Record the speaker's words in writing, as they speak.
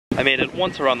I made it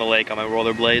once around the lake on my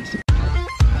rollerblades.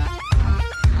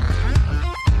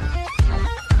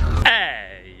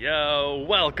 Hey, yo,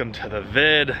 welcome to the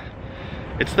vid.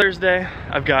 It's Thursday.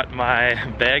 I've got my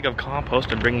bag of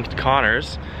compost I'm bringing to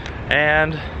Connor's,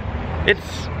 and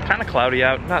it's kind of cloudy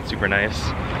out, not super nice.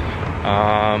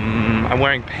 I'm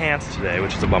wearing pants today,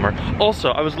 which is a bummer.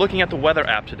 Also, I was looking at the weather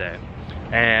app today,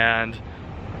 and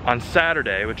on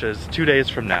Saturday, which is 2 days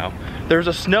from now, there's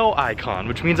a snow icon,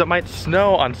 which means it might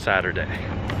snow on Saturday.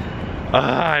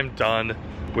 I'm done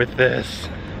with this.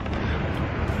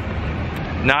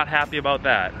 Not happy about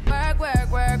that.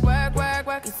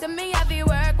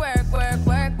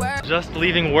 Just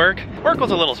leaving work. Work was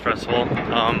a little stressful.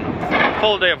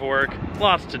 Full day of work,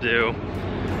 lots to do.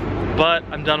 But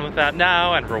I'm done with that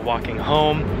now, and we're walking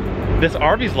home. This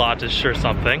Arby's lot is sure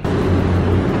something.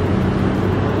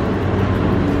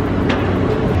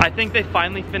 I think they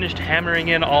finally finished hammering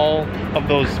in all of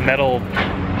those metal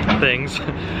things,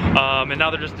 and now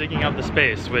they're just digging out the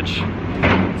space, which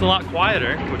it's a lot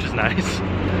quieter, which is nice.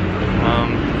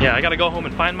 Yeah, I gotta go home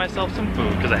and find myself some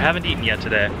food, because I haven't eaten yet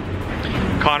today.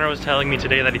 Connor was telling me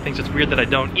today that he thinks it's weird that I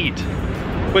don't eat,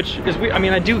 which is weird. I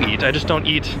mean, I do eat, I just don't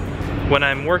eat when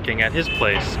I'm working at his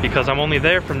place, because I'm only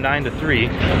there from 9 to 3,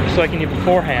 so I can eat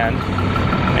beforehand,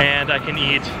 and I can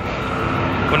eat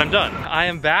when I'm done. I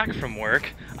am back from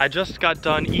work. I just got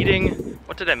done eating,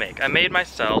 what did I make? I made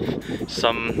myself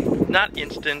some, not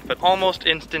instant, but almost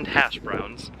instant hash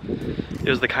browns. It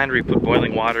was the kind where you put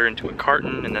boiling water into a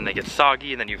carton and then they get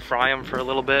soggy and then you fry them for a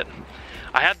little bit.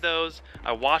 I had those,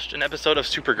 I watched an episode of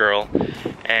Supergirl,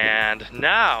 and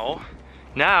now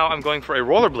I'm going for a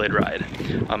rollerblade ride.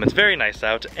 It's very nice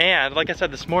out, and like I said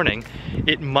this morning,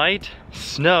 it might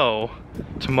snow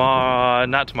tomorrow,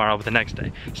 not tomorrow, but the next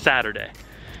day, Saturday.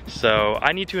 So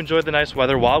I need to enjoy the nice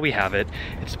weather while we have it.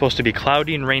 It's supposed to be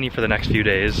cloudy and rainy for the next few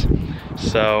days.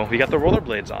 So we got the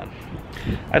rollerblades on.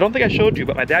 I don't think I showed you,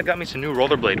 but my dad got me some new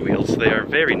rollerblade wheels. They are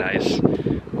very nice,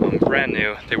 brand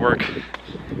new. They work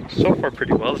so far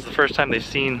pretty well. This is the first time they've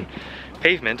seen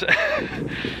pavement.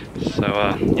 So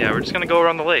yeah, we're just gonna go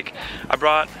around the lake. I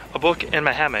brought a book and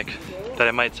my hammock that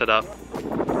I might set up.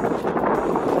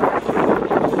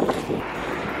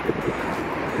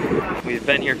 We've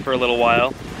been here for a little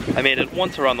while. I made it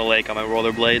once around the lake on my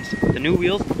rollerblades. The new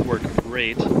wheels work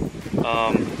great.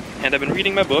 And I've been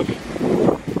reading my book.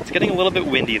 It's getting a little bit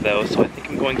windy though, so I think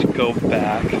I'm going to go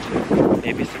back,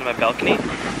 maybe sit on my balcony.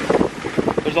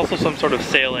 There's also some sort of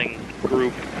sailing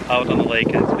group out on the lake,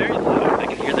 and it's very loud. I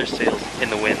can hear their sails in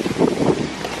the wind.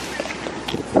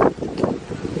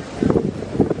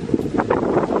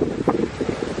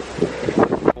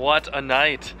 What a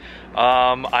night.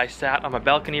 I sat on my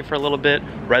balcony for a little bit,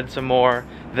 read some more,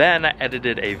 then I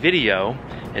edited a video,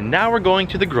 and now we're going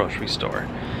to the grocery store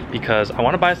because I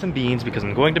want to buy some beans because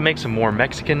I'm going to make some more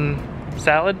Mexican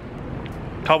salad,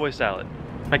 cowboy salad,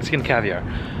 Mexican caviar.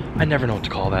 I never know what to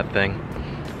call that thing.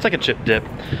 It's like a chip dip.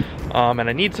 And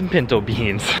I need some pinto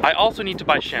beans. I also need to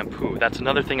buy shampoo. That's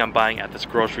another thing I'm buying at this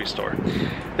grocery store.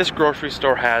 This grocery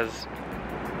store has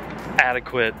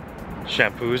adequate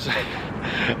shampoos.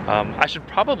 I should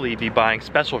probably be buying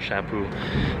special shampoo,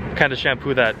 kind of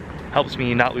shampoo that helps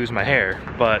me not lose my hair,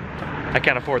 but I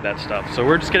can't afford that stuff. So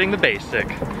we're just getting the basic.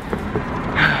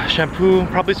 Shampoo,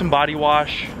 probably some body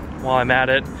wash while I'm at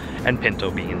it, and pinto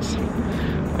beans.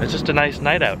 It's just a nice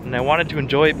night out, and I wanted to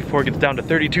enjoy it before it gets down to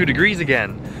 32 degrees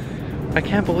again. I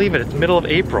can't believe it, it's the middle of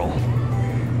April.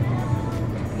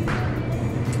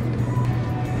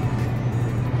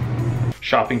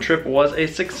 Shopping trip was a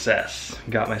success.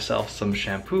 Got myself some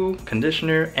shampoo,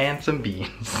 conditioner, and some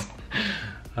beans.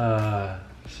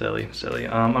 Silly.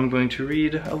 I'm going to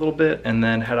read a little bit and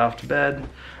then head off to bed.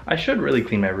 I should really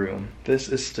clean my room. This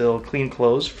is still clean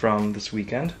clothes from this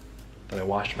weekend that I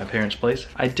washed at my parents' place.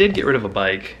 I did get rid of a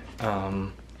bike.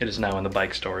 It is now in the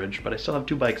bike storage, but I still have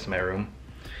 2 bikes in my room.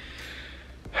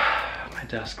 My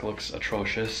desk looks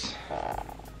atrocious.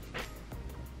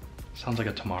 Sounds like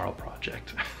a tomorrow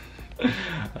project.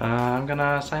 I'm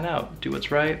gonna sign out, do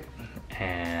what's right,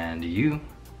 and you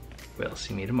will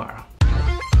see me tomorrow.